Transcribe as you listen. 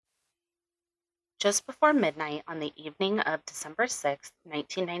Just before midnight on the evening of December 6,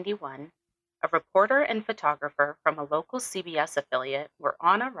 1991, a reporter and photographer from a local CBS affiliate were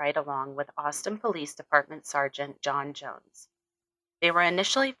on a ride along with Austin Police Department Sergeant John Jones. They were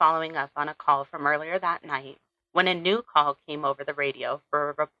initially following up on a call from earlier that night when a new call came over the radio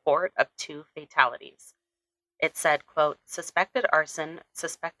for a report of two fatalities. It said, quote, "Suspected arson,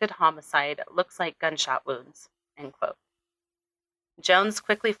 suspected homicide, looks like gunshot wounds," end quote. Jones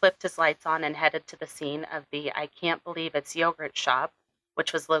quickly flipped his lights on and headed to the scene of the I Can't Believe It's Yogurt shop,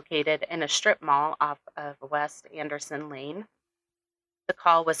 which was located in a strip mall off of West Anderson Lane. The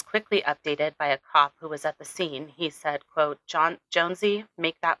call was quickly updated by a cop who was at the scene. He said, quote, Jonesy,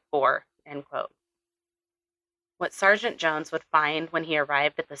 make that 4, end quote. What Sergeant Jones would find when he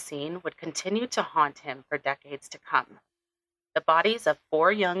arrived at the scene would continue to haunt him for decades to come. The bodies of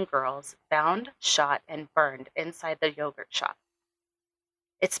 4 young girls found, shot, and burned inside the yogurt shop.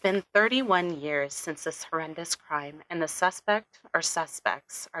 It's been 31 years since this horrendous crime, and the suspect or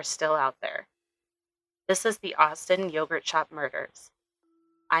suspects are still out there. This is the Austin Yogurt Shop Murders.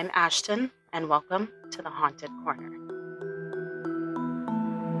 I'm Ashton, and welcome to the Haunted Corner.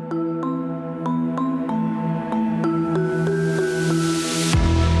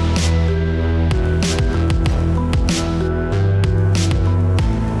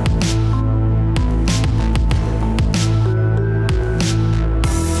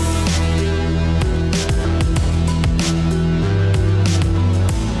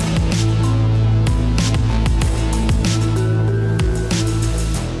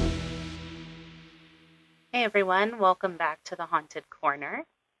 Hey everyone, welcome back to the Haunted Corner.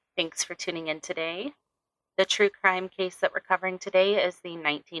 Thanks for tuning in today. The true crime case that we're covering today is the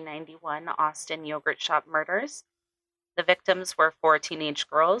 1991 Austin Yogurt Shop Murders. The victims were 4 teenage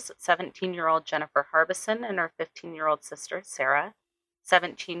girls, 17-year-old Jennifer Harbison and her 15-year-old sister, Sarah,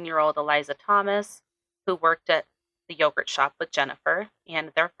 17-year-old Eliza Thomas, who worked at the yogurt shop with Jennifer,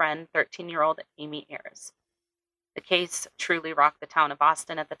 and their friend, 13-year-old Amy Ayers. The case truly rocked the town of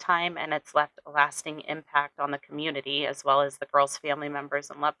Austin at the time, and it's left a lasting impact on the community as well as the girls' family members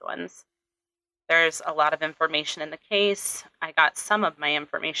and loved ones. There's a lot of information in the case. I got some of my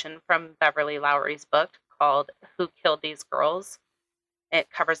information from Beverly Lowry's book called Who Killed These Girls. It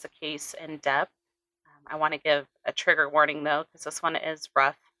covers the case in depth. I want to give a trigger warning though, because this one is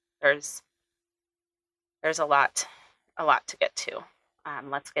rough. There's a lot to get to.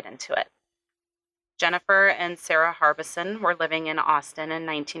 Let's get into it. Jennifer and Sarah Harbison were living in Austin in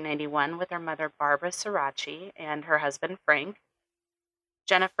 1991 with their mother Barbara Sirachi and her husband Frank.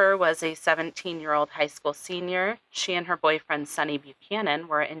 Jennifer was a 17-year-old high school senior. She and her boyfriend Sonny Buchanan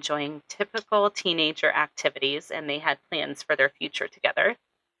were enjoying typical teenager activities, and they had plans for their future together.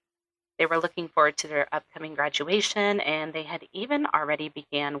 They were looking forward to their upcoming graduation, and they had even already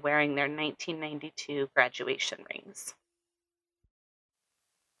began wearing their 1992 graduation rings.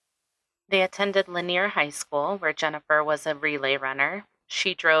 They attended Lanier High School, where Jennifer was a relay runner.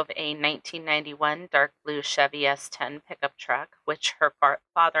 She drove a 1991 dark blue Chevy S10 pickup truck, which her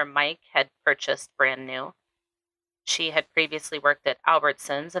father Mike had purchased brand new. She had previously worked at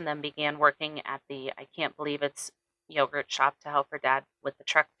Albertsons and then began working at the I Can't Believe It's Yogurt shop to help her dad with the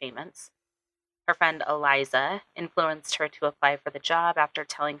truck payments. Her friend Eliza influenced her to apply for the job after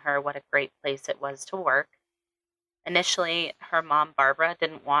telling her what a great place it was to work. Initially, her mom, Barbara,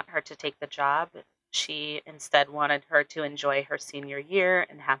 didn't want her to take the job. She instead wanted her to enjoy her senior year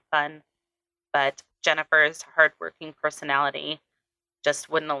and have fun. But Jennifer's hardworking personality just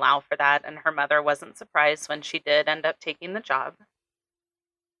wouldn't allow for that, and her mother wasn't surprised when she did end up taking the job.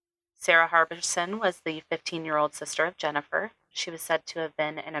 Sarah Harbison was the 15-year-old sister of Jennifer. She was said to have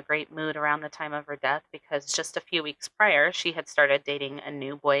been in a great mood around the time of her death because just a few weeks prior, she had started dating a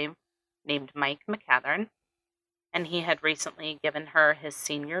new boy named Mike McCathern, and he had recently given her his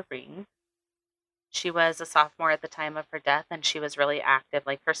senior ring. She was a sophomore at the time of her death, and she was really active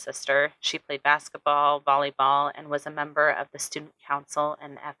like her sister. She played basketball, volleyball, and was a member of the student council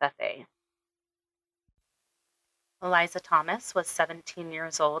and FFA. Eliza Thomas was 17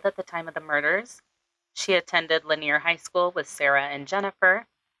 years old at the time of the murders. She attended Lanier High School with Sarah and Jennifer.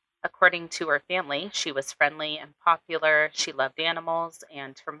 According to her family, she was friendly and popular, she loved animals,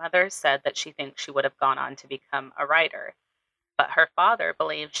 and her mother said that she thinks she would have gone on to become a writer. But her father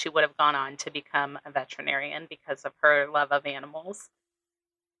believed she would have gone on to become a veterinarian because of her love of animals.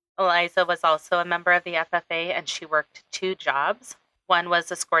 Eliza was also a member of the FFA, and she worked 2 jobs. One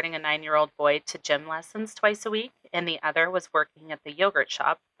was escorting a 9-year-old boy to gym lessons twice a week, and the other was working at the yogurt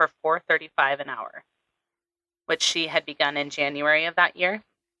shop for $4.35 an hour, which she had begun in January of that year.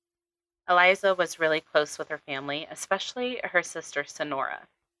 Eliza was really close with her family, especially her sister Sonora.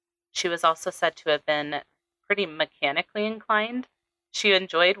 She was also said to have been pretty mechanically inclined. She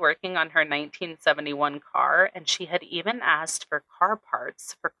enjoyed working on her 1971 car, and she had even asked for car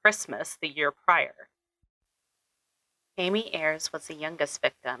parts for Christmas the year prior. Amy Ayers was the youngest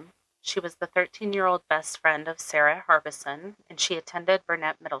victim. She was the 13-year-old best friend of Sarah Harbison, and she attended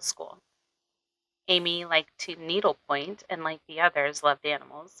Burnett Middle School. Amy liked to needlepoint and, like the others, loved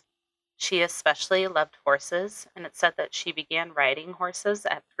animals. She especially loved horses, and it's said that she began riding horses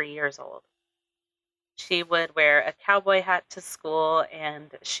at 3 years old. She would wear a cowboy hat to school,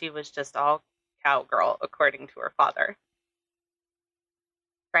 and she was just all cowgirl, according to her father.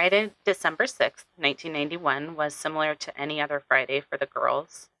 Friday, December 6th, 1991, was similar to any other Friday for the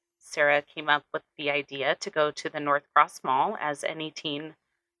girls. Sarah came up with the idea to go to the North Cross Mall, as any teen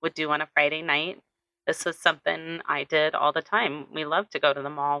would do on a Friday night. This was something I did all the time. We loved to go to the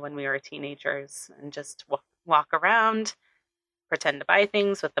mall when we were teenagers and just walk around, pretend to buy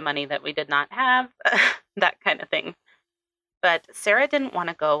things with the money that we did not have, that kind of thing. But Sarah didn't want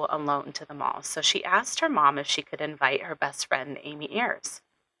to go alone to the mall, so she asked her mom if she could invite her best friend, Amy Ayers.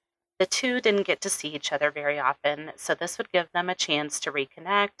 The two didn't get to see each other very often, so this would give them a chance to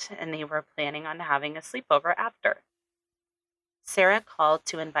reconnect, and they were planning on having a sleepover after. Sarah called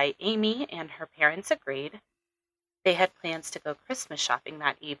to invite Amy, and her parents agreed. They had plans to go Christmas shopping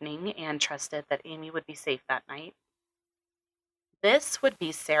that evening and trusted that Amy would be safe that night. This would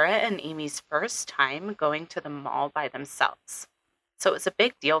be Sarah and Amy's first time going to the mall by themselves, so it was a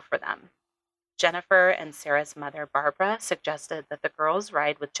big deal for them. Jennifer and Sarah's mother, Barbara, suggested that the girls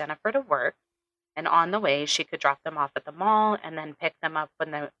ride with Jennifer to work, and on the way she could drop them off at the mall and then pick them up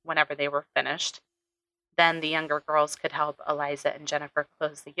whenever they were finished. Then the younger girls could help Eliza and Jennifer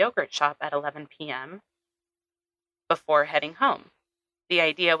close the yogurt shop at 11 p.m. before heading home. The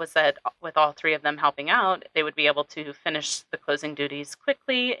idea was that with all three of them helping out, they would be able to finish the closing duties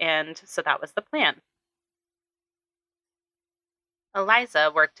quickly, and so that was the plan. Eliza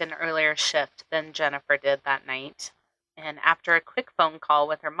worked an earlier shift than Jennifer did that night, and after a quick phone call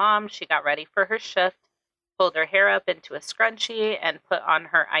with her mom, she got ready for her shift, pulled her hair up into a scrunchie, and put on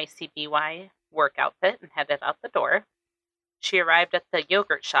her ICBY work outfit and headed out the door. She arrived at the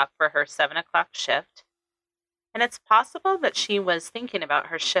yogurt shop for her 7 o'clock shift, and it's possible that she was thinking about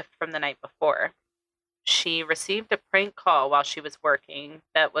her shift from the night before. She received a prank call while she was working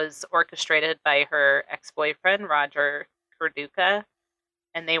that was orchestrated by her ex-boyfriend, Roger Kurduka,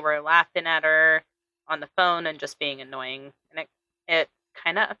 and they were laughing at her on the phone and just being annoying, and it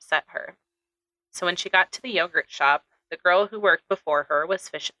kind of upset her. So when she got to the yogurt shop, the girl who worked before her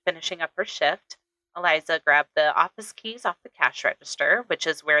was finishing up her shift. Eliza grabbed the office keys off the cash register, which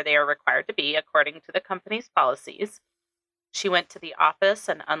is where they are required to be according to the company's policies. She went to the office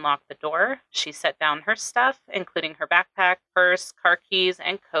and unlocked the door. She set down her stuff, including her backpack, purse, car keys,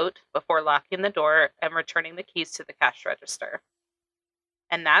 and coat, before locking the door and returning the keys to the cash register.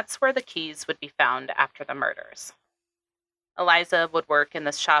 And that's where the keys would be found after the murders. Eliza would work in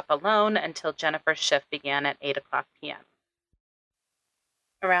the shop alone until Jennifer's shift began at 8 o'clock p.m.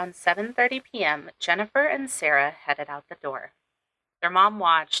 Around 7:30 p.m., Jennifer and Sarah headed out the door. Their mom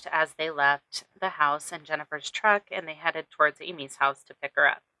watched as they left the house in Jennifer's truck, and they headed towards Amy's house to pick her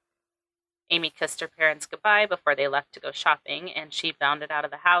up. Amy kissed her parents goodbye before they left to go shopping, and she bounded out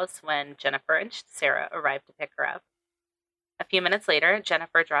of the house when Jennifer and Sarah arrived to pick her up. A few minutes later,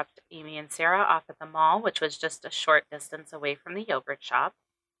 Jennifer dropped Amy and Sarah off at the mall, which was just a short distance away from the yogurt shop.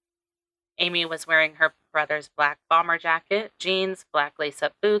 Amy was wearing her brother's black bomber jacket, jeans, black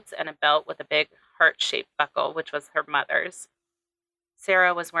lace-up boots, and a belt with a big heart-shaped buckle, which was her mother's.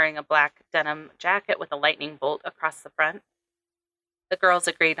 Sarah was wearing a black denim jacket with a lightning bolt across the front. The girls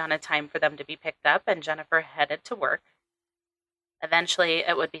agreed on a time for them to be picked up, and Jennifer headed to work. Eventually,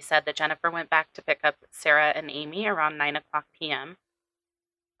 it would be said that Jennifer went back to pick up Sarah and Amy around 9 o'clock p.m.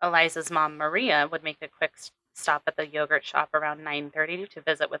 Eliza's mom, Maria, would make a quick stop at the yogurt shop around 9:30 to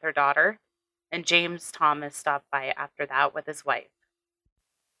visit with her daughter, and James Thomas stopped by after that with his wife.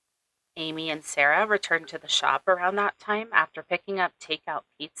 Amy and Sarah returned to the shop around that time after picking up takeout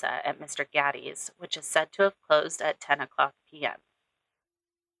pizza at Mr. Gaddy's, which is said to have closed at 10 o'clock p.m.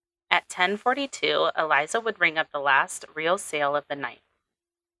 At 10:42, Eliza would ring up the last real sale of the night.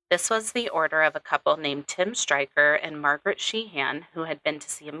 This was the order of a couple named Tim Stryker and Margaret Sheehan, who had been to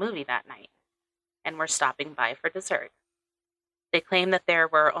see a movie that night and were stopping by for dessert. They claimed that there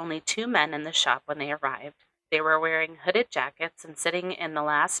were only 2 men in the shop when they arrived. They were wearing hooded jackets and sitting in the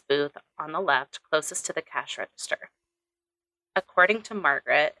last booth on the left, closest to the cash register. According to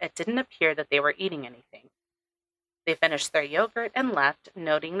Margaret, it didn't appear that they were eating anything. They finished their yogurt and left,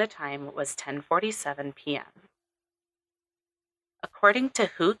 noting the time was 10:47 p.m. According to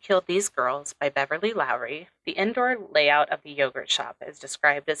Who Killed These Girls by Beverly Lowry, the indoor layout of the yogurt shop is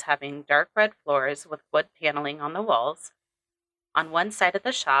described as having dark red floors with wood paneling on the walls. On one side of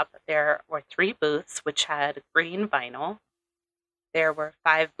the shop, there were 3 booths which had green vinyl. There were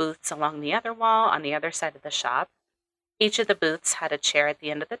 5 booths along the other wall on the other side of the shop. Each of the booths had a chair at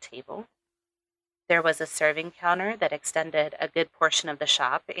the end of the table. There was a serving counter that extended a good portion of the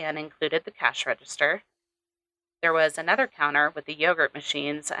shop and included the cash register. There was another counter with the yogurt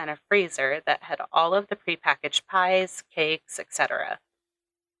machines and a freezer that had all of the prepackaged pies, cakes, etc.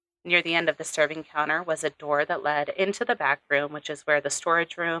 Near the end of the serving counter was a door that led into the back room, which is where the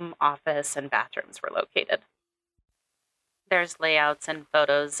storage room, office, and bathrooms were located. There's layouts and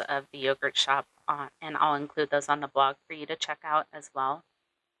photos of the yogurt shop, and I'll include those on the blog for you to check out as well.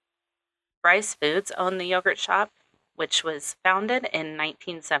 Bryce Foods owned the yogurt shop, which was founded in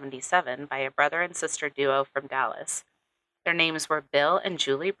 1977 by a brother and sister duo from Dallas. Their names were Bill and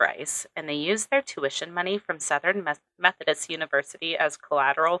Julie Bryce, and they used their tuition money from Southern Methodist University as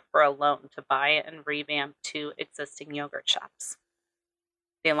collateral for a loan to buy and revamp 2 existing yogurt shops.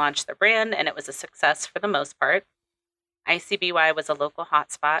 They launched their brand, and it was a success for the most part. ICBY was a local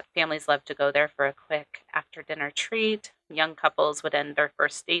hotspot. Families loved to go there for a quick after-dinner treat. Young couples would end their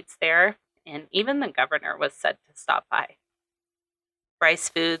first dates there, and even the governor was said to stop by. Bryce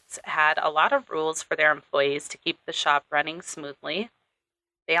Foods had a lot of rules for their employees to keep the shop running smoothly.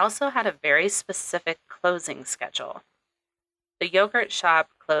 They also had a very specific closing schedule. The yogurt shop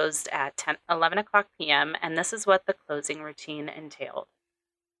closed at 11 o'clock p.m., and this is what the closing routine entailed.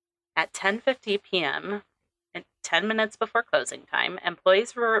 At 10:50 p.m., 10 minutes before closing time,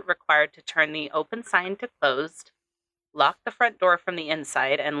 employees were required to turn the open sign to closed, lock the front door from the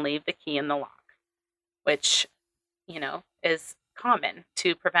inside, and leave the key in the lock, which, is common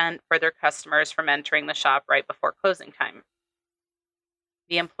to prevent further customers from entering the shop right before closing time.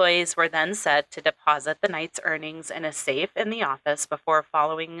 The employees were then said to deposit the night's earnings in a safe in the office before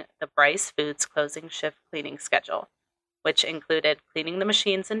following the Bryce Foods closing shift cleaning schedule, which included cleaning the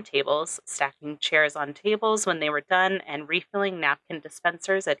machines and tables, stacking chairs on tables when they were done, and refilling napkin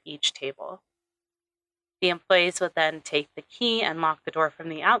dispensers at each table. The employees would then take the key and lock the door from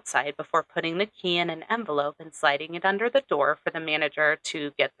the outside before putting the key in an envelope and sliding it under the door for the manager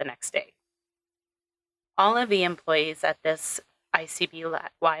to get the next day. All of the employees at this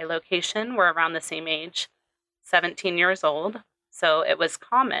ICBY location were around the same age, 17 years old, so it was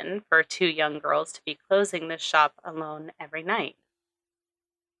common for 2 young girls to be closing this shop alone every night.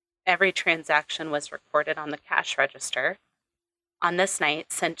 Every transaction was recorded on the cash register. On this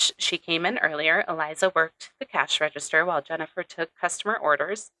night, since she came in earlier, Eliza worked the cash register while Jennifer took customer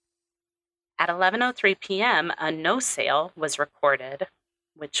orders. At 11:03 p.m., a no sale was recorded,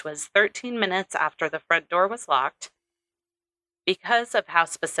 which was 13 minutes after the front door was locked. Because of how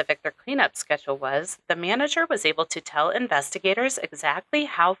specific their cleanup schedule was, the manager was able to tell investigators exactly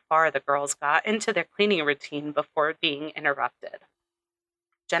how far the girls got into their cleaning routine before being interrupted.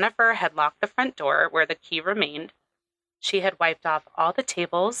 Jennifer had locked the front door where the key remained. She had wiped off all the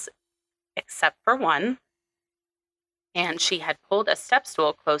tables except for one, and she had pulled a step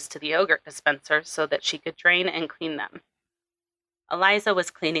stool close to the yogurt dispenser so that she could drain and clean them. Eliza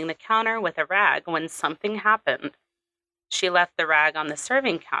was cleaning the counter with a rag when something happened. She left the rag on the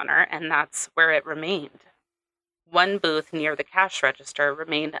serving counter, and that's where it remained. One booth near the cash register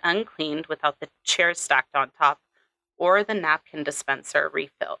remained uncleaned without the chairs stacked on top or the napkin dispenser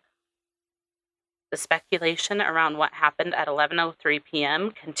refilled. The speculation around what happened at 11:03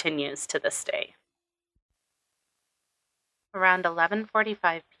 p.m. continues to this day. Around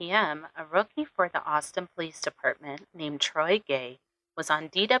 11:45 p.m., a rookie for the Austin Police Department named Troy Gay was on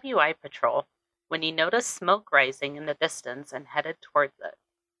DWI patrol when he noticed smoke rising in the distance and headed towards it.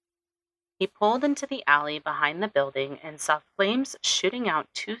 He pulled into the alley behind the building and saw flames shooting out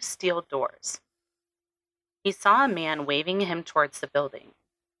 2 steel doors. He saw a man waving him towards the building.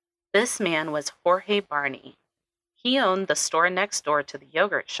 This man was Jorge Barney. He owned the store next door to the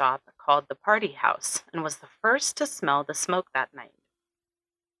yogurt shop called the Party House and was the first to smell the smoke that night.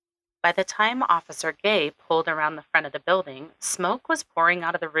 By the time Officer Gay pulled around the front of the building, smoke was pouring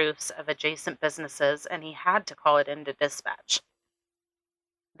out of the roofs of adjacent businesses, and he had to call it into dispatch.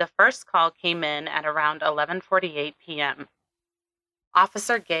 The first call came in at around 11:48 p.m.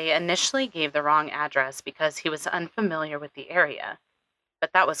 Officer Gay initially gave the wrong address because he was unfamiliar with the area,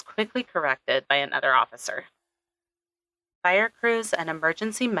 but that was quickly corrected by another officer. Fire crews and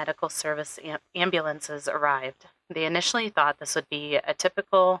emergency medical service ambulances arrived. They initially thought this would be a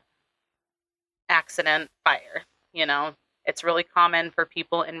typical accident fire. It's really common for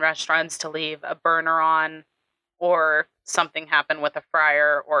people in restaurants to leave a burner on or something happened with a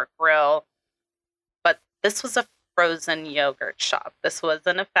fryer or a grill. But this was a frozen yogurt shop. This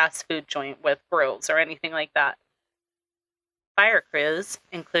wasn't a fast food joint with grills or anything like that. Fire crews,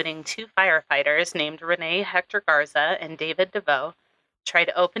 including 2 firefighters named Renee Hector Garza and David DeVoe,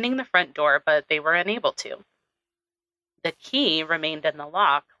 tried opening the front door, but they were unable to. The key remained in the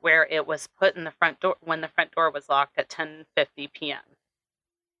lock where it was put in the front door when the front door was locked at 10:50 p.m.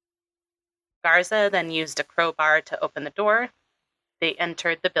 Garza then used a crowbar to open the door. They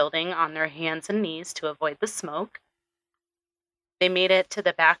entered the building on their hands and knees to avoid the smoke. They made it to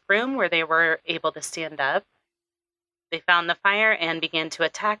the back room where they were able to stand up. They found the fire and began to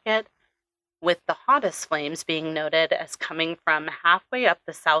attack it, with the hottest flames being noted as coming from halfway up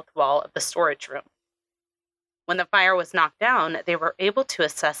the south wall of the storage room. When the fire was knocked down, they were able to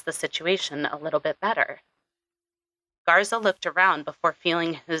assess the situation a little bit better. Garza looked around before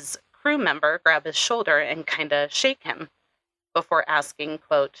feeling his crew member grab his shoulder and kind of shake him before asking,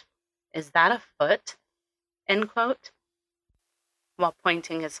 quote, "Is that a foot?" end quote, while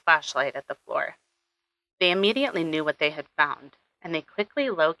pointing his flashlight at the floor. They immediately knew what they had found, and they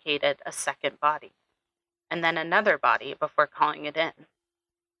quickly located a second body, and then another body before calling it in.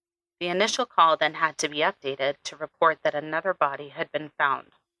 The initial call then had to be updated to report that another body had been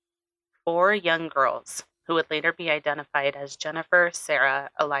found. 4 young girls, who would later be identified as Jennifer, Sarah,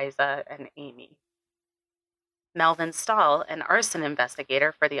 Eliza, and Amy. Melvin Stahl, an arson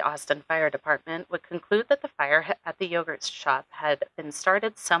investigator for the Austin Fire Department, would conclude that the fire at the yogurt shop had been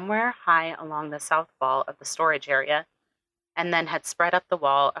started somewhere high along the south wall of the storage area and then had spread up the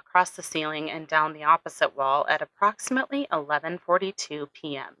wall, across the ceiling, and down the opposite wall at approximately 11:42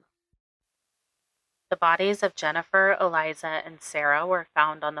 p.m. The bodies of Jennifer, Eliza, and Sarah were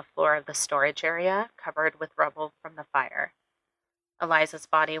found on the floor of the storage area, covered with rubble from the fire. Eliza's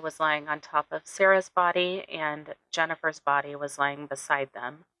body was lying on top of Sarah's body, and Jennifer's body was lying beside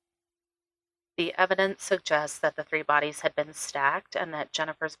them. The evidence suggests that the 3 bodies had been stacked and that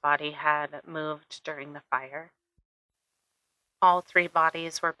Jennifer's body had moved during the fire. All 3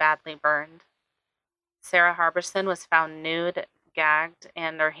 bodies were badly burned. Sarah Harbison was found nude, gagged,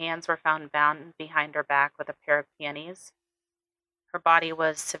 and her hands were found bound behind her back with a pair of peonies. Her body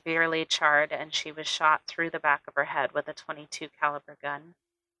was severely charred, and she was shot through the back of her head with a .22 caliber gun.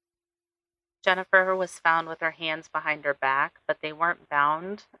 Jennifer was found with her hands behind her back, but they weren't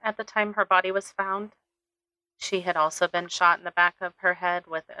bound at the time her body was found. She had also been shot in the back of her head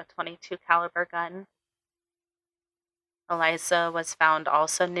with a .22 caliber gun. Eliza was found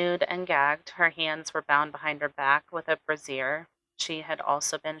also nude and gagged. Her hands were bound behind her back with a brassiere. She had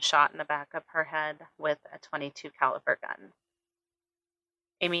also been shot in the back of her head with a .22 caliber gun.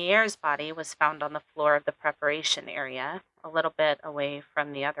 Amy Ayer's body was found on the floor of the preparation area, a little bit away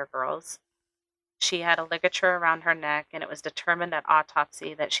from the other girls. She had a ligature around her neck, and it was determined at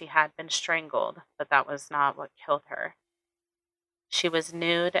autopsy that she had been strangled, but that was not what killed her. She was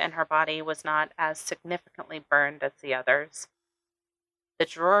nude, and her body was not as significantly burned as the others. The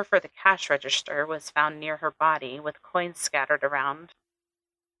drawer for the cash register was found near her body with coins scattered around,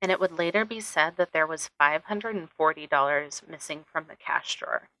 and it would later be said that there was $540 missing from the cash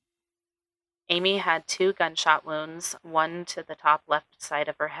drawer. Amy had 2 gunshot wounds, one to the top left side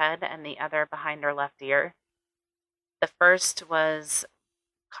of her head and the other behind her left ear. The first was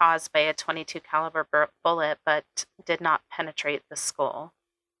caused by a .22 caliber bullet, but did not penetrate the skull.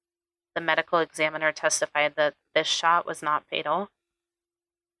 The medical examiner testified that this shot was not fatal.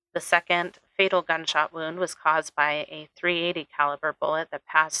 The second fatal gunshot wound was caused by a .380 caliber bullet that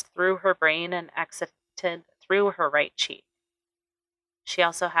passed through her brain and exited through her right cheek. She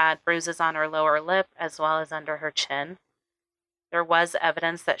also had bruises on her lower lip as well as under her chin. There was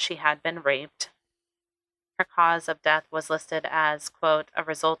evidence that she had been raped. Her cause of death was listed as, quote, "a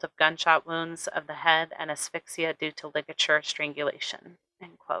result of gunshot wounds of the head and asphyxia due to ligature strangulation,"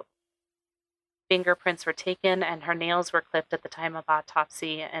 end quote. Fingerprints were taken and her nails were clipped at the time of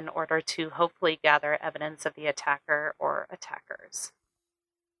autopsy in order to hopefully gather evidence of the attacker or attackers.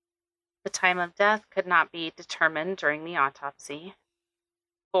 The time of death could not be determined during the autopsy.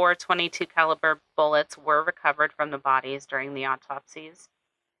 4 .22 caliber bullets were recovered from the bodies during the autopsies.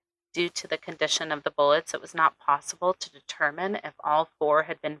 Due to the condition of the bullets, it was not possible to determine if all 4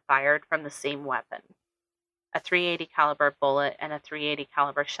 had been fired from the same weapon. A .380 caliber bullet and a .380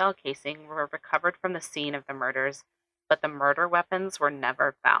 caliber shell casing were recovered from the scene of the murders, but the murder weapons were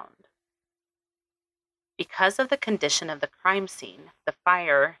never found. Because of the condition of the crime scene, the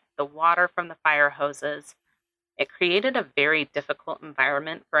fire, the water from the fire hoses, it created a very difficult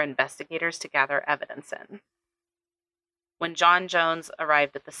environment for investigators to gather evidence in. When John Jones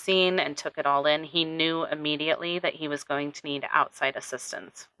arrived at the scene and took it all in, he knew immediately that he was going to need outside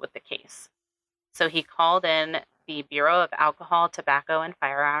assistance with the case. So he called in the Bureau of Alcohol, Tobacco, and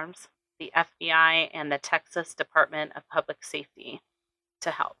Firearms, the FBI, and the Texas Department of Public Safety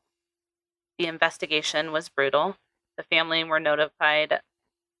to help. The investigation was brutal. The family were notified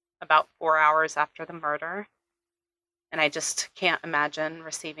about 4 hours after the murder, and I just can't imagine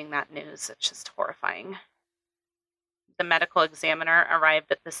receiving that news. It's just horrifying. The medical examiner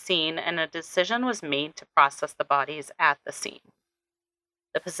arrived at the scene, and a decision was made to process the bodies at the scene.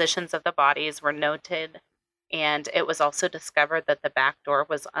 The positions of the bodies were noted, and it was also discovered that the back door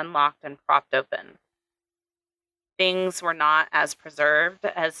was unlocked and propped open. Things were not as preserved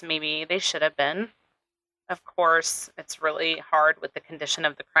as maybe they should have been. Of course, it's really hard with the condition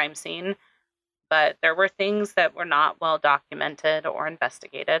of the crime scene, but there were things that were not well documented or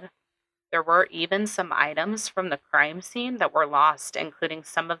investigated. There were even some items from the crime scene that were lost, including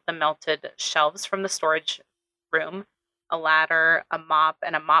some of the melted shelves from the storage room, a ladder, a mop,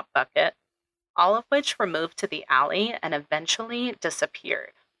 and a mop bucket, all of which were moved to the alley and eventually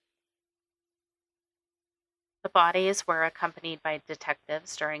disappeared. The bodies were accompanied by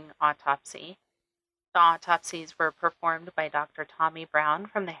detectives during autopsy. The autopsies were performed by Dr. Tommy Brown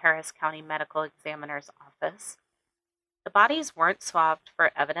from the Harris County Medical Examiner's Office. The bodies weren't swabbed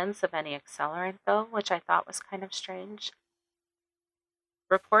for evidence of any accelerant, though, which I thought was kind of strange.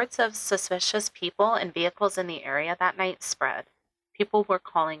 Reports of suspicious people and vehicles in the area that night spread. People were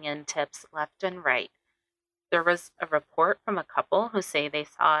calling in tips left and right. There was a report from a couple who say they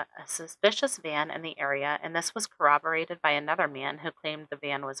saw a suspicious van in the area, and this was corroborated by another man who claimed the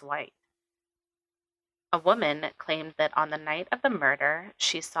van was white. A woman claimed that on the night of the murder,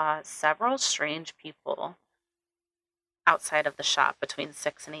 she saw several strange people outside of the shop between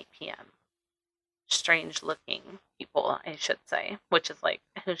 6 and 8 p.m. Strange looking people, I should say, which is like,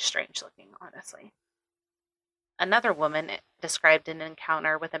 who's strange looking, honestly. Another woman described an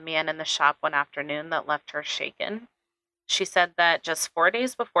encounter with a man in the shop one afternoon that left her shaken. She said that just 4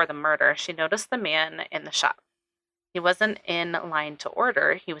 days before the murder, she noticed the man in the shop. He wasn't in line to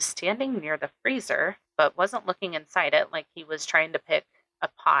order. He was standing near the freezer, but wasn't looking inside it like he was trying to pick a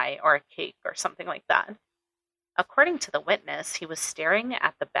pie or a cake or something like that. According to the witness, he was staring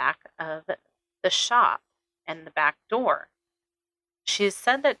at the back of the shop and the back door. She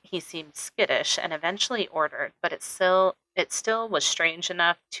said that he seemed skittish and eventually ordered, but it still was strange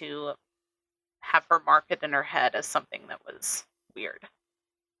enough to have her mark it in her head as something that was weird.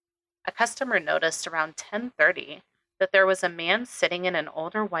 A customer noticed around 10:30 that there was a man sitting in an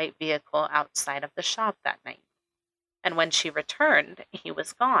older white vehicle outside of the shop that night, and when she returned, he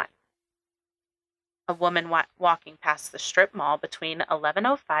was gone. A woman walking past the strip mall between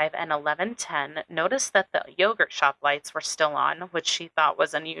 11:05 and 11:10 noticed that the yogurt shop lights were still on, which she thought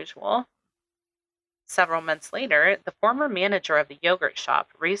was unusual. Several months later, the former manager of the yogurt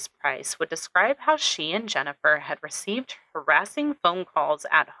shop, Reese Price, would describe how she and Jennifer had received harassing phone calls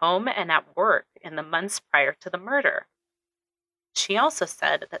at home and at work in the months prior to the murder. She also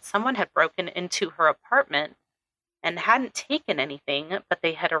said that someone had broken into her apartment and hadn't taken anything, but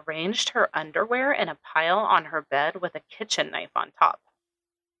they had arranged her underwear in a pile on her bed with a kitchen knife on top.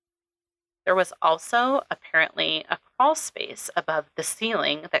 There was also apparently a crawl space above the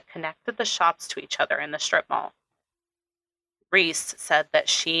ceiling that connected the shops to each other in the strip mall. Reese said that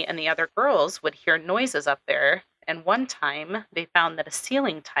she and the other girls would hear noises up there, and one time they found that a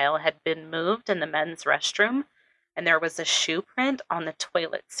ceiling tile had been moved in the men's restroom, and there was a shoe print on the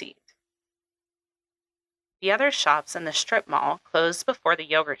toilet seat. The other shops in the strip mall closed before the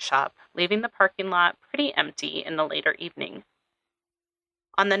yogurt shop, leaving the parking lot pretty empty in the later evening.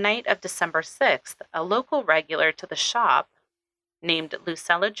 On the night of December 6th, a local regular to the shop named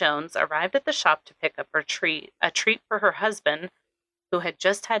Lucella Jones arrived at the shop to pick up a treat for her husband, who had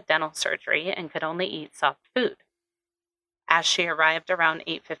just had dental surgery and could only eat soft food. As she arrived around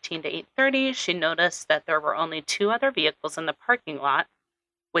 8:15 to 8:30, she noticed that there were only 2 other vehicles in the parking lot,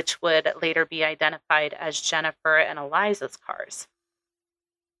 which would later be identified as Jennifer and Eliza's cars.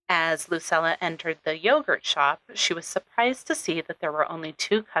 As Lucella entered the yogurt shop, she was surprised to see that there were only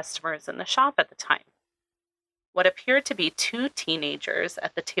 2 customers in the shop at the time. What appeared to be 2 teenagers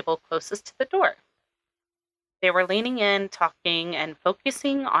at the table closest to the door. They were leaning in, talking, and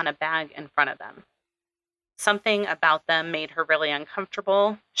focusing on a bag in front of them. Something about them made her really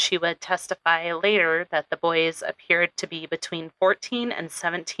uncomfortable. She would testify later that the boys appeared to be between 14 and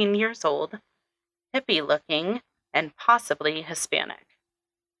 17 years old, hippie-looking, and possibly Hispanic.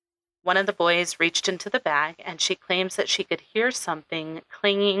 One of the boys reached into the bag, and she claims that she could hear something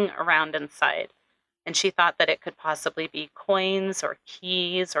clinging around inside, and she thought that it could possibly be coins or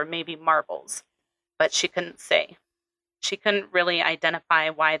keys or maybe marbles, but she couldn't say. She couldn't really identify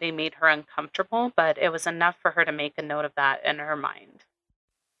why they made her uncomfortable, but it was enough for her to make a note of that in her mind.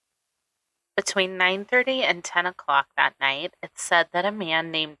 Between 9:30 and 10 o'clock that night, it's said that a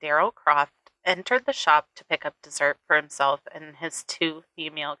man named Daryl Croft entered the shop to pick up dessert for himself and his two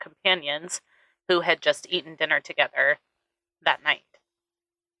female companions who had just eaten dinner together that night.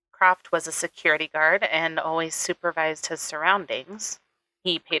 Croft was a security guard and always supervised his surroundings.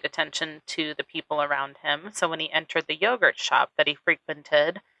 He paid attention to the people around him, so when he entered the yogurt shop that he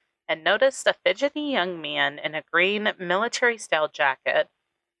frequented and noticed a fidgety young man in a green military-style jacket,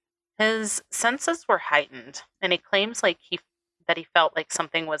 his senses were heightened, and he claims that he felt like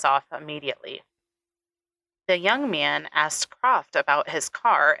something was off immediately. The young man asked Croft about his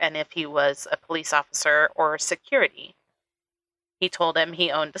car and if he was a police officer or security. He told him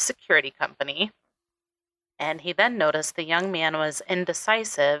he owned a security company, and he then noticed the young man was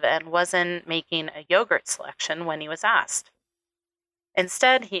indecisive and wasn't making a yogurt selection when he was asked.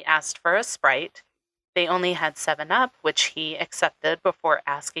 Instead, he asked for a Sprite. They only had 7-Up, which he accepted before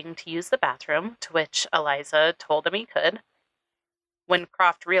asking to use the bathroom, to which Eliza told him he could. When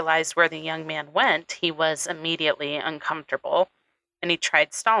Croft realized where the young man went, he was immediately uncomfortable, and he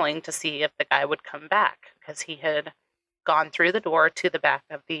tried stalling to see if the guy would come back, because he had gone through the door to the back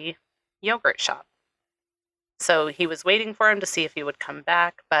of the yogurt shop. So he was waiting for him to see if he would come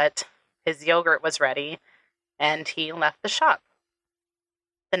back, but his yogurt was ready, and he left the shop.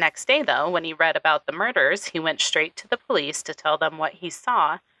 The next day, though, when he read about the murders, he went straight to the police to tell them what he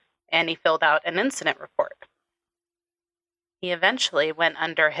saw, and he filled out an incident report. He eventually went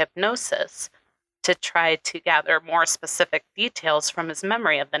under hypnosis to try to gather more specific details from his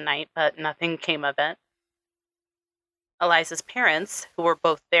memory of the night, but nothing came of it. Eliza's parents, who were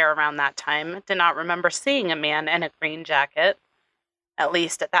both there around that time, did not remember seeing a man in a green jacket, at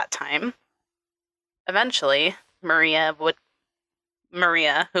least at that time. Eventually, Maria,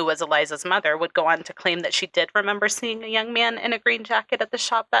 who was Eliza's mother, would go on to claim that she did remember seeing a young man in a green jacket at the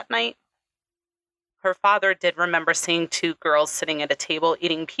shop that night. Her father did remember seeing two girls sitting at a table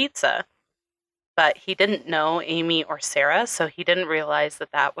eating pizza, but he didn't know Amy or Sarah, so he didn't realize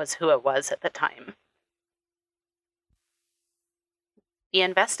that that was who it was at the time. The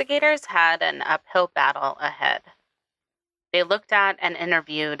investigators had an uphill battle ahead. They looked at and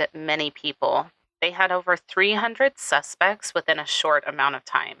interviewed many people. They had over 300 suspects within a short amount of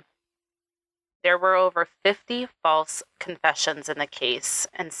time. There were over 50 false confessions in the case,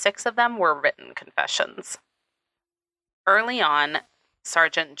 and 6 of them were written confessions. Early on,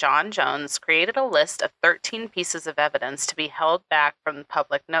 Sergeant John Jones created a list of 13 pieces of evidence to be held back from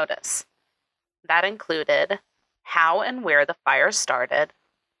public notice. That included how and where the fire started,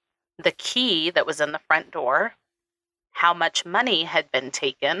 the key that was in the front door, how much money had been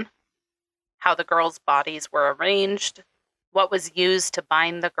taken, how the girls' bodies were arranged, what was used to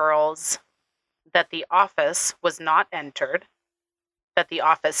bind the girls, that the office was not entered, that the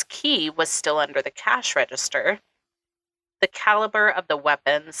office key was still under the cash register, the caliber of the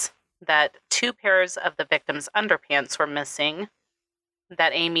weapons, that 2 pairs of the victim's underpants were missing,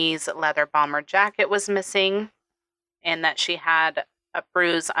 that Amy's leather bomber jacket was missing, and that she had a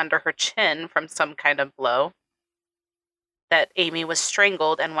bruise under her chin from some kind of blow, that Amy was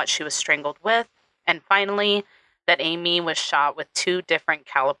strangled and what she was strangled with, and finally, that Amy was shot with 2 different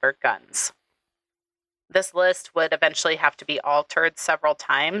caliber guns. This list would eventually have to be altered several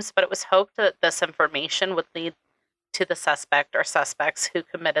times, but it was hoped that this information would lead to the suspect or suspects who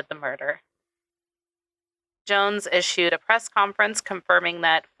committed the murder. Jones issued a press conference confirming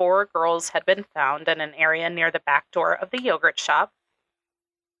that 4 girls had been found in an area near the back door of the yogurt shop.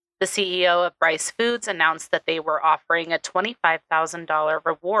 The CEO of Bryce Foods announced that they were offering a $25,000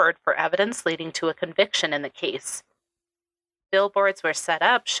 reward for evidence leading to a conviction in the case. Billboards were set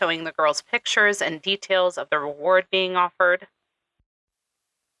up showing the girls' pictures and details of the reward being offered.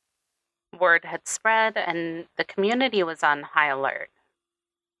 Word had spread, and the community was on high alert.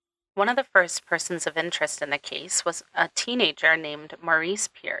 One of the first persons of interest in the case was a teenager named Maurice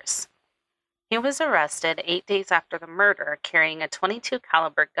Pierce. He was arrested 8 days after the murder, carrying a .22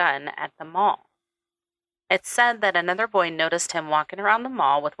 caliber gun at the mall. It's said that another boy noticed him walking around the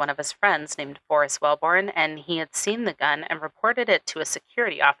mall with one of his friends named Forrest Wellborn, and he had seen the gun and reported it to a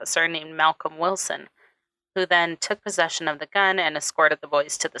security officer named Malcolm Wilson, who then took possession of the gun and escorted the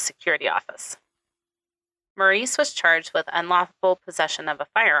boys to the security office. Maurice was charged with unlawful possession of a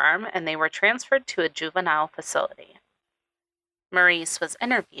firearm, and they were transferred to a juvenile facility. Maurice was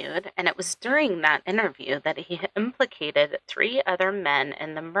interviewed, and it was during that interview that he implicated 3 other men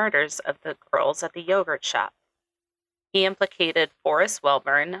in the murders of the girls at the yogurt shop. He implicated Forrest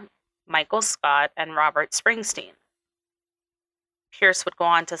Welborn, Michael Scott, and Robert Springsteen. Pierce would go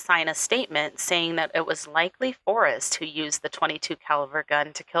on to sign a statement saying that it was likely Forrest who used the .22 caliber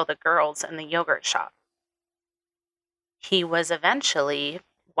gun to kill the girls in the yogurt shop. He was eventually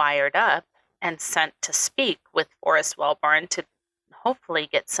wired up and sent to speak with Forrest Welborn to hopefully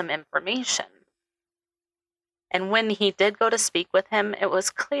get some information. And when he did go to speak with him, it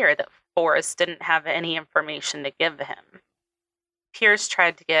was clear that Forrest didn't have any information to give him. Pierce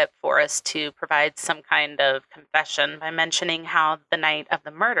tried to get Forrest to provide some kind of confession by mentioning how the night of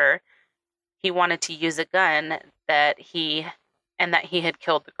the murder, he wanted to use a gun that he had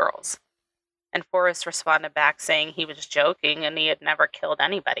killed the girls. And Forrest responded back saying he was joking and he had never killed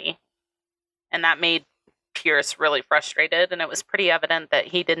anybody. And that made Pierce really frustrated, and it was pretty evident that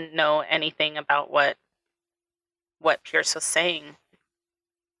he didn't know anything about what Pierce was saying.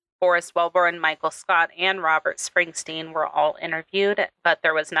 Forrest Welborn, Michael Scott, and Robert Springsteen were all interviewed, but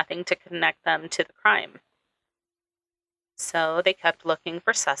there was nothing to connect them to the crime. So they kept looking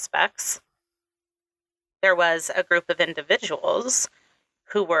for suspects. There was a group of individuals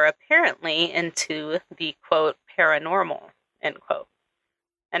who were apparently into the, quote, paranormal, end quote.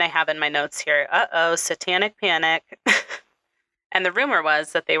 And I have in my notes here, satanic panic. And the rumor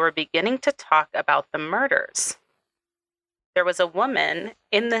was that they were beginning to talk about the murders. There was a woman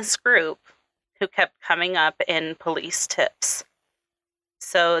in this group who kept coming up in police tips.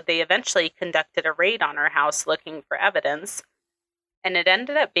 So they eventually conducted a raid on her house looking for evidence, and it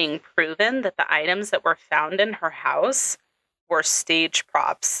ended up being proven that the items that were found in her house were stage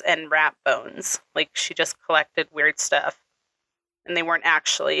props and rat bones. Like, she just collected weird stuff, and they weren't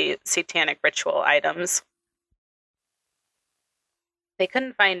actually satanic ritual items. They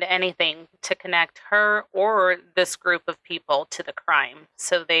couldn't find anything to connect her or this group of people to the crime,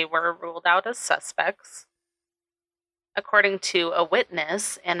 so they were ruled out as suspects. According to a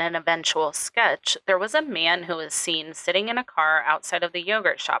witness in an eventual sketch, there was a man who was seen sitting in a car outside of the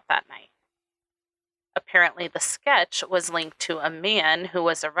yogurt shop that night. Apparently, the sketch was linked to a man who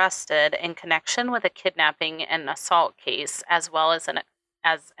was arrested in connection with a kidnapping and assault case, as well as an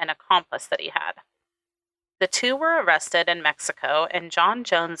accomplice that he had. The 2 were arrested in Mexico, and John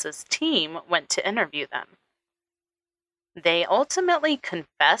Jones's team went to interview them. They ultimately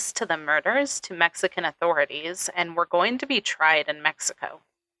confessed to the murders to Mexican authorities and were going to be tried in Mexico.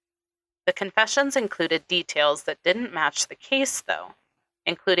 The confessions included details that didn't match the case, though,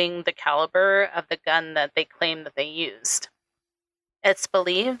 including the caliber of the gun that they claimed that they used. It's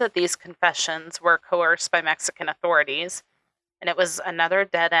believed that these confessions were coerced by Mexican authorities, and it was another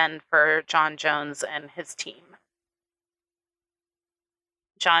dead end for John Jones and his team.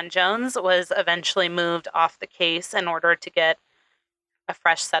 John Jones was eventually moved off the case in order to get a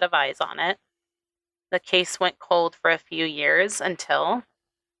fresh set of eyes on it. The case went cold for a few years until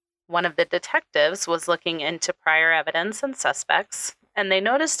one of the detectives was looking into prior evidence and suspects, and they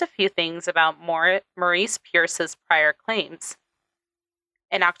noticed a few things about Maurice Pierce's prior claims.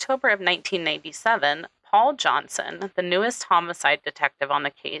 In October of 1997, Paul Johnson, the newest homicide detective on the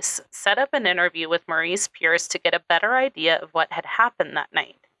case, set up an interview with Maurice Pierce to get a better idea of what had happened that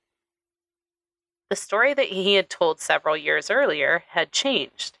night. The story that he had told several years earlier had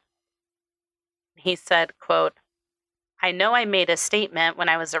changed. He said, quote, "I know I made a statement when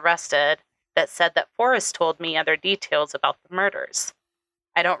I was arrested that said that Forrest told me other details about the murders.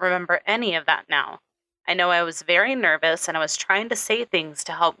 I don't remember any of that now. I know I was very nervous and I was trying to say things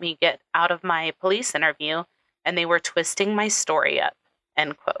to help me get out of my police interview, and they were twisting my story up,"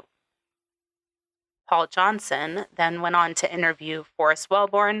 end quote. Paul Johnson then went on to interview Forrest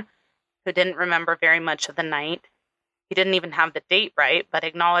Welborn, who didn't remember very much of the night. He didn't even have the date right, but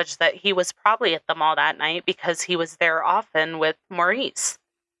acknowledged that he was probably at the mall that night because he was there often with Maurice.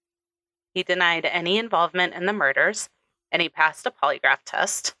 He denied any involvement in the murders, and he passed a polygraph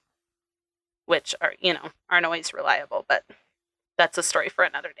test, which aren't always reliable, but that's a story for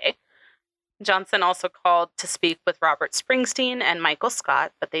another day. Johnson also called to speak with Robert Springsteen and Michael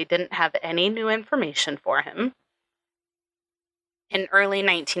Scott, but they didn't have any new information for him. In early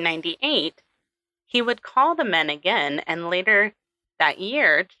 1998, he would call the men again, and later that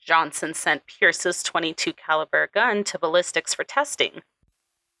year, Johnson sent Pierce's .22 caliber gun to ballistics for testing.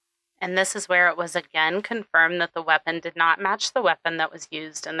 And this is where it was again confirmed that the weapon did not match the weapon that was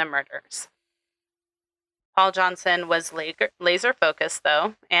used in the murders. Paul Johnson was laser focused,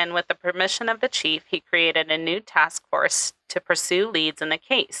 though, and with the permission of the chief, he created a new task force to pursue leads in the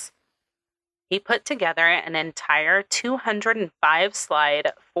case. He put together an entire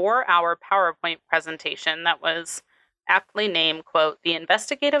 205-slide, 4-hour PowerPoint presentation that was aptly named, quote, "The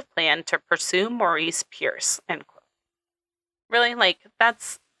Investigative Plan to Pursue Maurice Pierce," end quote. Really,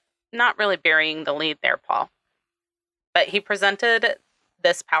 that's not really burying the lead there, Paul. But he presented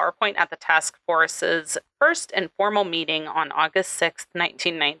this PowerPoint at the task force's first informal meeting on August 6th,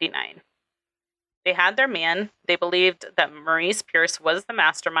 1999. They had their man. They believed that Maurice Pierce was the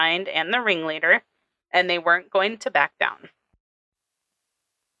mastermind and the ringleader, and they weren't going to back down.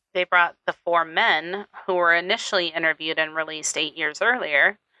 They brought the 4 men who were initially interviewed and released 8 years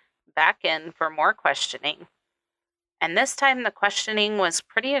earlier back in for more questioning. And this time the questioning was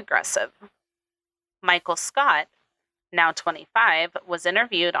pretty aggressive. Michael Scott, now 25, was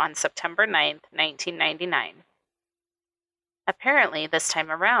interviewed on September 9th, 1999. Apparently, this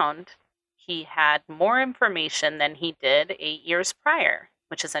time around, he had more information than he did 8 years prior,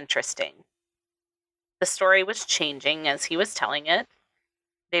 which is interesting. The story was changing as he was telling it.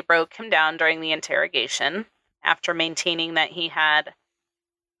 They broke him down during the interrogation after maintaining that he had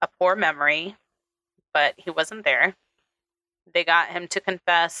a poor memory, but he wasn't there. They got him to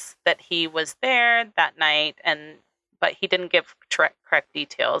confess that he was there that night, but he didn't give correct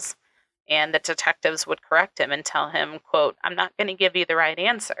details. And the detectives would correct him and tell him, quote, "I'm not going to give you the right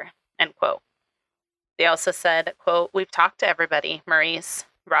answer," end quote. They also said, quote, "We've talked to everybody, Maurice,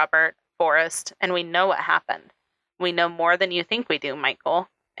 Robert, Forrest, and we know what happened. We know more than you think we do, Michael,"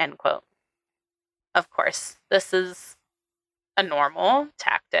 end quote. Of course, this is a normal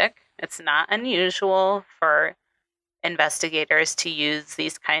tactic. It's not unusual for investigators to use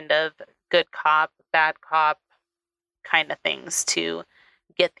these kind of good cop, bad cop kind of things to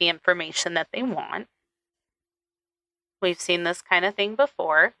get the information that they want. We've seen this kind of thing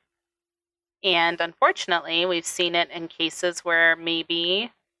before. And unfortunately, we've seen it in cases where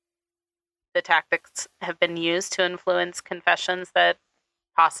maybe the tactics have been used to influence confessions that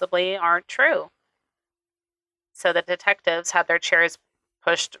possibly aren't true. So the detectives had their chairs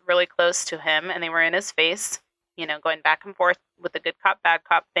pushed really close to him and they were in his face, going back and forth with the good cop, bad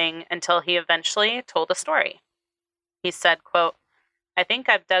cop thing until he eventually told a story. He said, quote, "I think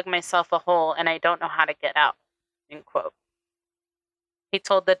I've dug myself a hole and I don't know how to get out," end quote. He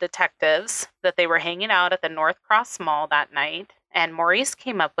told the detectives that they were hanging out at the North Cross Mall that night, and Maurice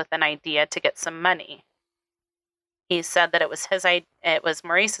came up with an idea to get some money. He said that it was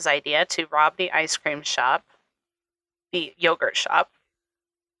Maurice's idea to rob the ice cream shop, the yogurt shop,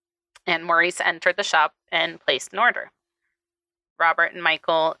 and Maurice entered the shop and placed an order. Robert and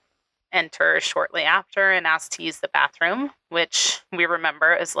Michael enter shortly after and ask to use the bathroom, which we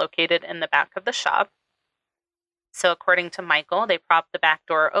remember is located in the back of the shop. So according to Michael, they prop the back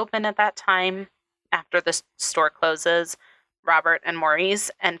door open at that time. After the store closes, Robert and Maurice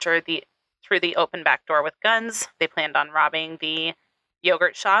enter through the open back door with guns. They planned on robbing the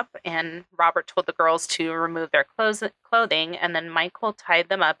yogurt shop, and Robert told the girls to remove their clothing, and then Michael tied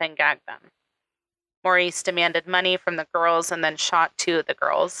them up and gagged them. Maurice demanded money from the girls and then shot 2 of the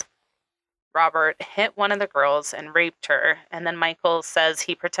girls. Robert hit one of the girls and raped her, and then Michael says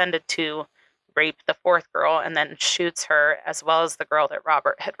he pretended to rape the 4th girl and then shoots her as well as the girl that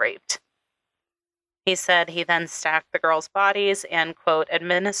Robert had raped. He said he then stacked the girls' bodies and, quote,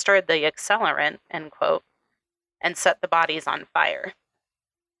 "administered the accelerant," end quote, and set the bodies on fire.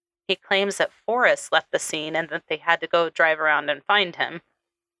 He claims that Forrest left the scene and that they had to go drive around and find him.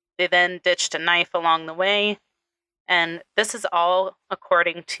 They then ditched a knife along the way, and this is all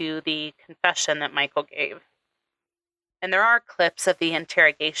according to the confession that Michael gave. And there are clips of the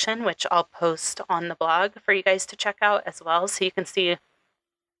interrogation, which I'll post on the blog for you guys to check out as well, so you can see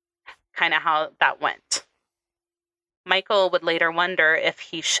kind of how that went. Michael would later wonder if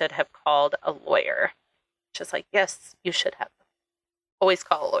he should have called a lawyer. Just like, yes, you should have. Always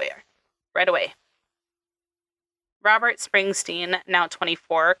call a lawyer. Right away. Robert Springsteen, now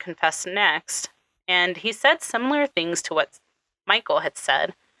 24, confessed next, and he said similar things to what Michael had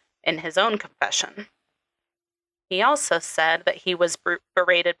said in his own confession. He also said that he was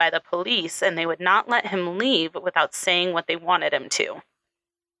berated by the police and they would not let him leave without saying what they wanted him to.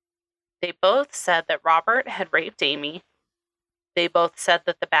 They both said that Robert had raped Amy. They both said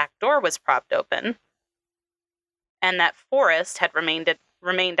that the back door was propped open and that Forrest had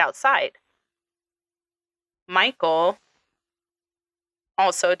remained outside. Michael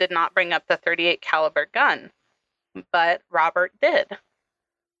also did not bring up the .38 caliber gun, but Robert did.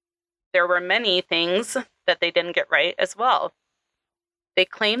 There were many things that they didn't get right as well. They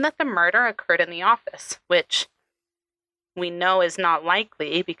claim that the murder occurred in the office, which we know is not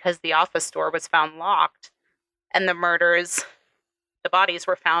likely because the office door was found locked and the murders The bodies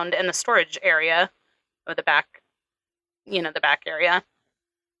were found in the storage area of the back area.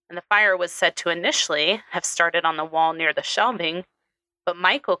 And the fire was said to initially have started on the wall near the shelving, but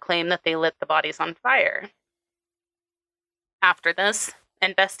Michael claimed that they lit the bodies on fire. After this,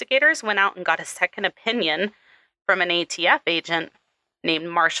 investigators went out and got a second opinion from an ATF agent named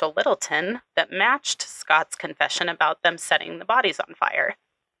Marshall Littleton that matched Scott's confession about them setting the bodies on fire.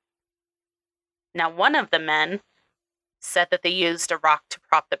 Now, one of the men said that they used a rock to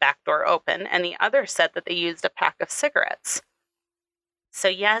prop the back door open, and the other said that they used a pack of cigarettes. So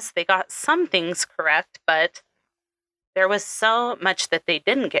yes, they got some things correct, but there was so much that they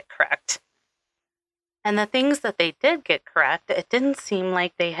didn't get correct. And the things that they did get correct, it didn't seem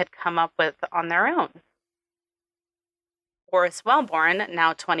like they had come up with on their own. Forrest Wellborn,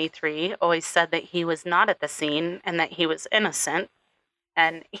 now 23, always said that he was not at the scene and that he was innocent,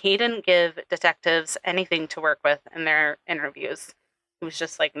 and he didn't give detectives anything to work with in their interviews. He was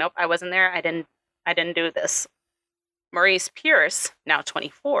just like, nope, I wasn't there. I didn't do this. Maurice Pierce, now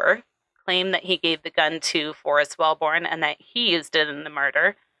 24, claimed that he gave the gun to Forrest Wellborn and that he used it in the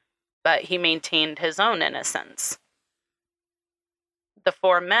murder, but he maintained his own innocence. The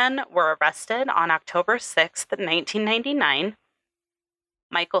four men were arrested on October 6th, 1999.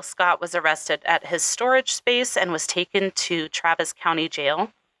 Michael Scott was arrested at his storage space and was taken to Travis County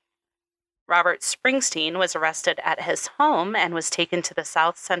Jail. Robert Springsteen was arrested at his home and was taken to the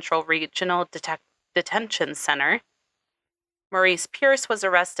South Central Regional Detention Center. Maurice Pierce was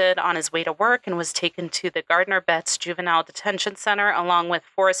arrested on his way to work and was taken to the Gardner Betts Juvenile Detention Center, along with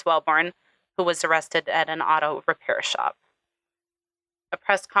Forrest Wellborn, who was arrested at an auto repair shop. A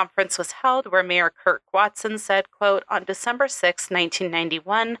press conference was held where Mayor Kirk Watson said, quote, "On December 6,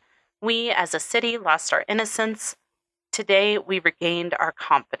 1991, we as a city lost our innocence. Today, we regained our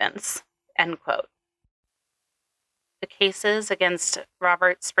confidence," end quote. The cases against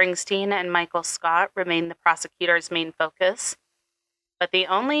Robert Springsteen and Michael Scott remain the prosecutor's main focus, but the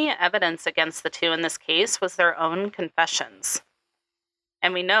only evidence against the two in this case was their own confessions.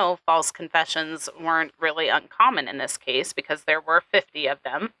 And we know false confessions weren't really uncommon in this case because there were 50 of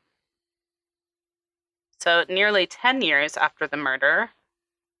them. So nearly 10 years after the murder,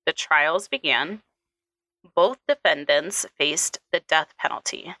 the trials began. Both defendants faced the death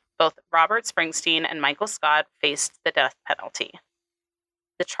penalty. Both Robert Springsteen and Michael Scott faced the death penalty.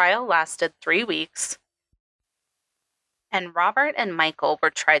 The trial lasted 3 weeks, and Robert and Michael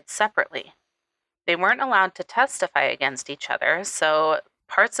were tried separately. They weren't allowed to testify against each other, so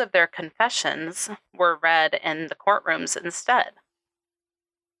parts of their confessions were read in the courtrooms instead.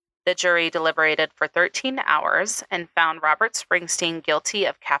 The jury deliberated for 13 hours and found Robert Springsteen guilty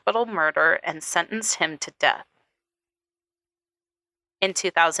of capital murder and sentenced him to death. In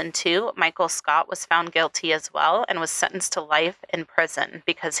 2002, Michael Scott was found guilty as well and was sentenced to life in prison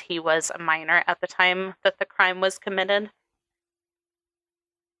because he was a minor at the time that the crime was committed.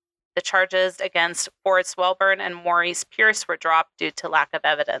 The charges against Forrest Wellborn and Maurice Pierce were dropped due to lack of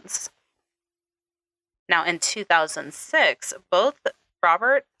evidence. Now, in 2006, both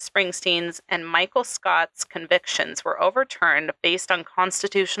Robert Springsteen's and Michael Scott's convictions were overturned based on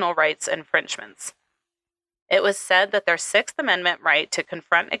constitutional rights infringements. It was said that their Sixth Amendment right to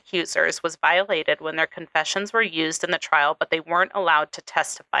confront accusers was violated when their confessions were used in the trial, but they weren't allowed to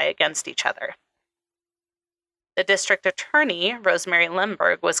testify against each other. The district attorney, Rosemary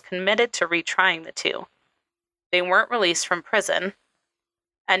Lemberg, was committed to retrying the two. They weren't released from prison.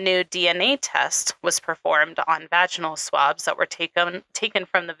 A new DNA test was performed on vaginal swabs that were taken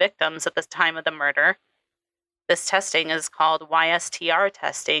from the victims at the time of the murder. This testing is called YSTR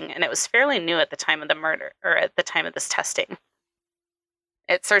testing, and it was fairly new at the time of the murder, or at the time of this testing.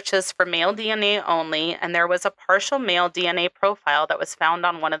 It searches for male DNA only, and there was a partial male DNA profile that was found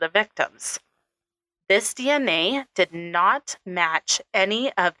on one of the victims. This DNA did not match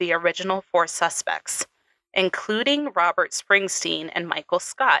any of the original four suspects, including Robert Springsteen and Michael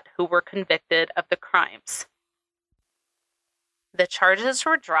Scott, who were convicted of the crimes. The charges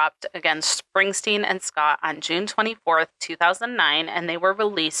were dropped against Springsteen and Scott on June 24, 2009, and they were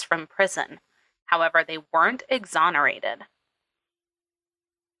released from prison. However, they weren't exonerated.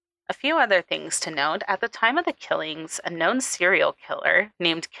 A few other things to note: at the time of the killings, a known serial killer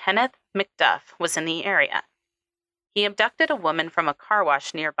named Kenneth McDuff was in the area. He abducted a woman from a car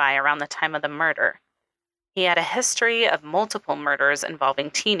wash nearby around the time of the murder. He had a history of multiple murders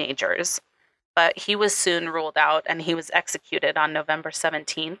involving teenagers, but he was soon ruled out and he was executed on November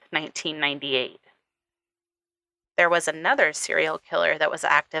 17, 1998. There was another serial killer that was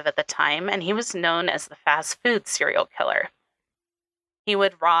active at the time, and he was known as the fast food serial killer. He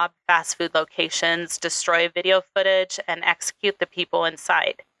would rob fast food locations, destroy video footage, and execute the people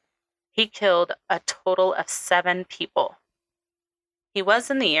inside. He killed a total of 7 people. He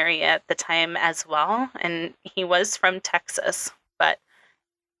was in the area at the time as well, and he was from Texas, but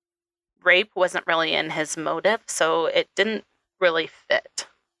rape wasn't really in his motive, so it didn't really fit.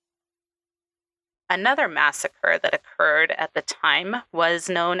 Another massacre that occurred at the time was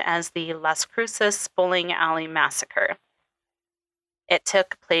known as the Las Cruces Bowling Alley Massacre. It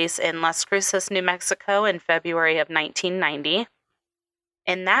took place in Las Cruces, New Mexico in February of 1990.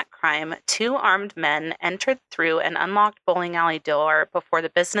 In that crime, 2 armed men entered through an unlocked bowling alley door before the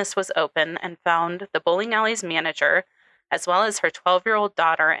business was open and found the bowling alley's manager, as well as her 12-year-old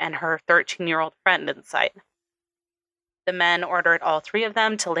daughter and her 13-year-old friend inside. The men ordered all 3 of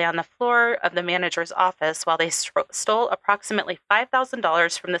them to lay on the floor of the manager's office while they stole approximately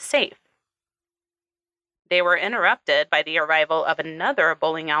 $5,000 from the safe. They were interrupted by the arrival of another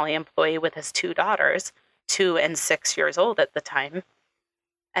bowling alley employee with his 2 daughters, 2 and 6 years old at the time,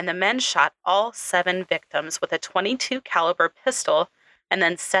 and the men shot all 7 victims with a .22 caliber pistol and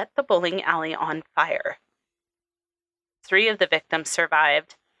then set the bowling alley on fire. 3 of the victims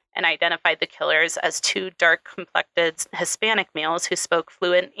survived and identified the killers as 2 dark-complected Hispanic males who spoke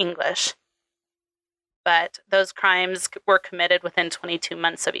fluent English. But those crimes were committed within 22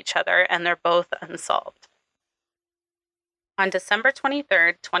 months of each other, and they're both unsolved. On December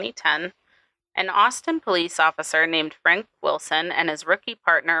 23, 2010, an Austin police officer named Frank Wilson and his rookie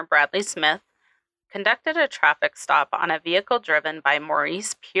partner, Bradley Smith, conducted a traffic stop on a vehicle driven by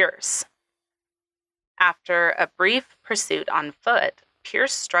Maurice Pierce. After a brief pursuit on foot,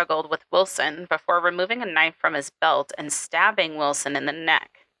 Pierce struggled with Wilson before removing a knife from his belt and stabbing Wilson in the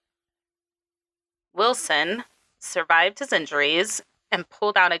neck. Wilson survived his injuries and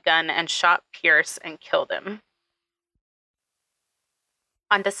pulled out a gun and shot Pierce and killed him.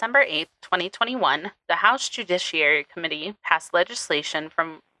 On December 8, 2021, the House Judiciary Committee passed legislation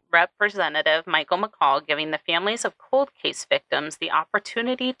from Representative Michael McCall giving the families of cold case victims the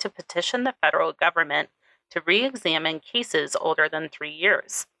opportunity to petition the federal government to re-examine cases older than 3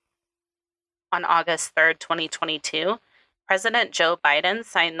 years. On August 3, 2022, President Joe Biden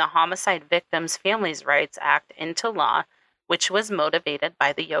signed the Homicide Victims' Families' Rights Act into law, which was motivated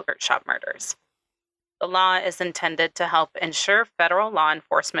by the yogurt shop murders. The law is intended to help ensure federal law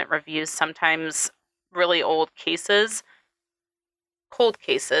enforcement reviews sometimes really old cases, cold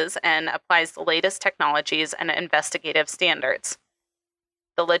cases, and applies the latest technologies and investigative standards.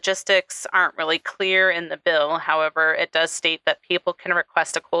 The logistics aren't really clear in the bill. However, it does state that people can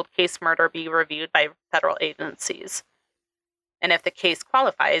request a cold case murder be reviewed by federal agencies. And if the case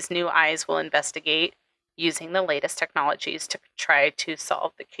qualifies, new eyes will investigate using the latest technologies to try to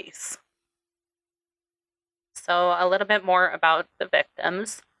solve the case. So a little bit more about the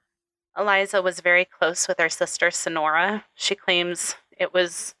victims. Eliza was very close with her sister Sonora. She claims it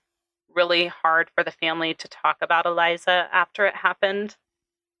was really hard for the family to talk about Eliza after it happened.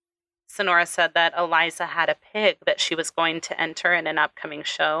 Sonora said that Eliza had a pig that she was going to enter in an upcoming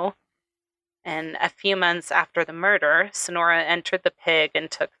show. And a few months after the murder, Sonora entered the pig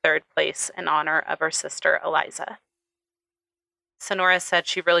and took 3rd place in honor of her sister Eliza. Sonora said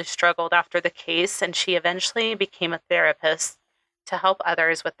she really struggled after the case, and she eventually became a therapist to help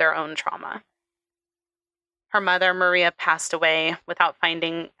others with their own trauma. Her mother, Maria, passed away without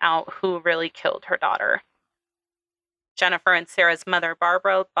finding out who really killed her daughter. Jennifer and Sarah's mother,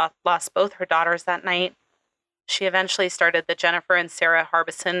 Barbara, lost both her daughters that night. She eventually started the Jennifer and Sarah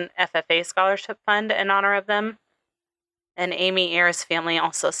Harbison FFA Scholarship Fund in honor of them. And Amy Ayer's family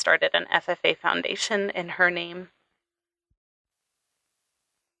also started an FFA foundation in her name.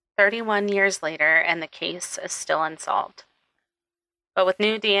 31 years later, and the case is still unsolved. But with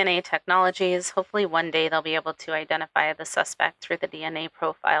new DNA technologies, hopefully one day they'll be able to identify the suspect through the DNA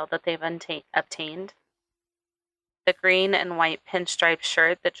profile that they've obtained. The green and white pinstripe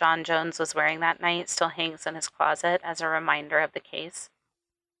shirt that John Jones was wearing that night still hangs in his closet as a reminder of the case.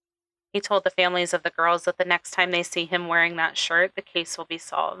 He told the families of the girls that the next time they see him wearing that shirt, the case will be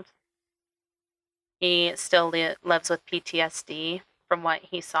solved. He still lives with PTSD from what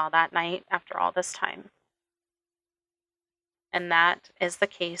he saw that night after all this time. And that is the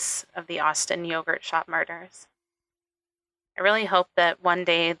case of the Austin yogurt shop murders. I really hope that one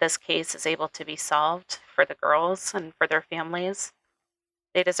day this case is able to be solved for the girls and for their families.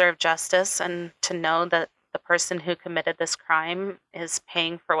 They deserve justice and to know that the person who committed this crime is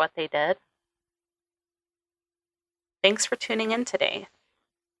paying for what they did. Thanks for tuning in today.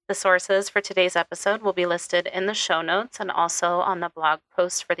 The sources for today's episode will be listed in the show notes and also on the blog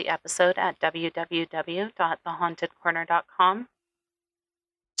post for the episode at www.thehauntedcorner.com.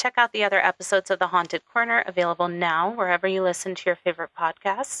 Check out the other episodes of The Haunted Corner available now wherever you listen to your favorite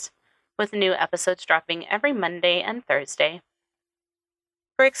podcasts, with new episodes dropping every Monday and Thursday.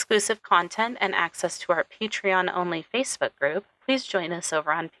 For exclusive content and access to our Patreon-only Facebook group, please join us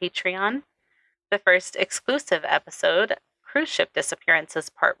over on Patreon. The first exclusive episode, Cruise Ship Disappearances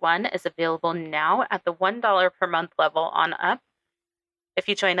Part 1, is available now at the $1 per month level on up. If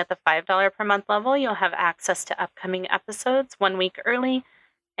you join at the $5 per month level, you'll have access to upcoming episodes 1 week early,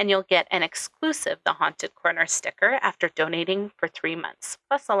 and you'll get an exclusive The Haunted Corner sticker after donating for 3 months,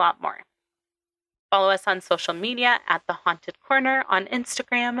 plus a lot more. Follow us on social media at The Haunted Corner on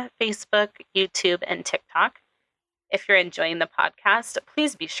Instagram, Facebook, YouTube, and TikTok. If you're enjoying the podcast,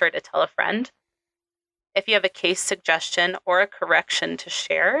 please be sure to tell a friend. If you have a case suggestion or a correction to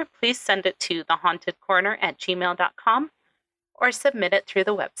share, please send it to thehauntedcorner@gmail.com or submit it through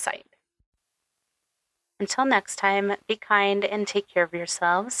the website. Until next time, be kind and take care of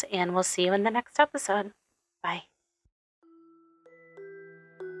yourselves, and we'll see you in the next episode. Bye.